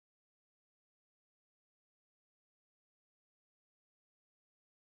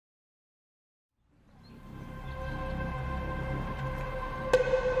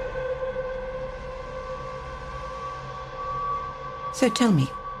So tell me,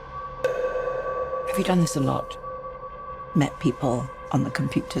 have you done this a lot? Met people on the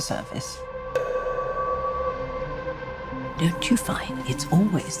computer service? Don't you find it's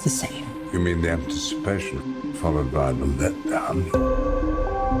always the same? You mean the anticipation followed by the letdown?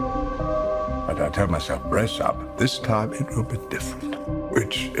 But I tell myself, brace up. This time it will be different.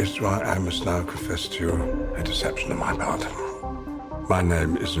 Which is why I must now confess to you a deception on my part. My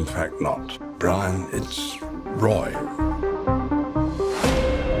name is in fact not Brian, it's Roy.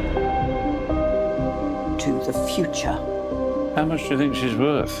 To the future. How much do you think she's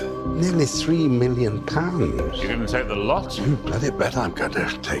worth? Nearly £3 million. You're going to take the lot? You bloody bet I'm going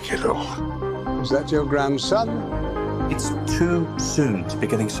to take it all. Is that your grandson? It's too soon to be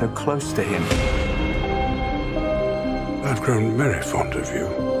getting so close to him. I've grown very fond of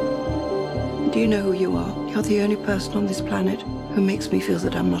you. Do you know who you are? You're the only person on this planet who makes me feel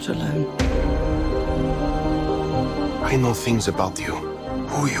that I'm not alone. I know things about you.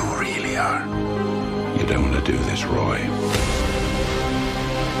 Who you really are. You don't want to do this, Roy.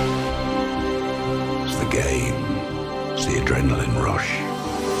 It's the game. It's the adrenaline rush.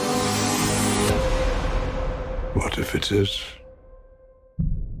 What if it is?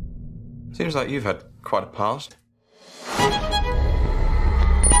 Seems like you've had quite a past.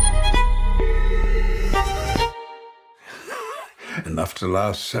 Enough to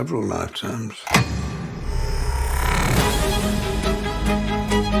last several lifetimes.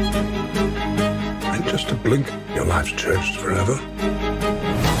 In just a blink, your life's changed forever.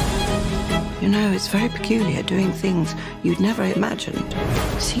 You know, it's very peculiar doing things you'd never imagined.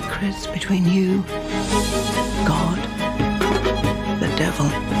 Secrets between you, God, the devil,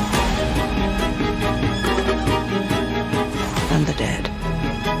 and the dead.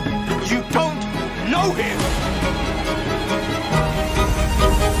 You don't know him!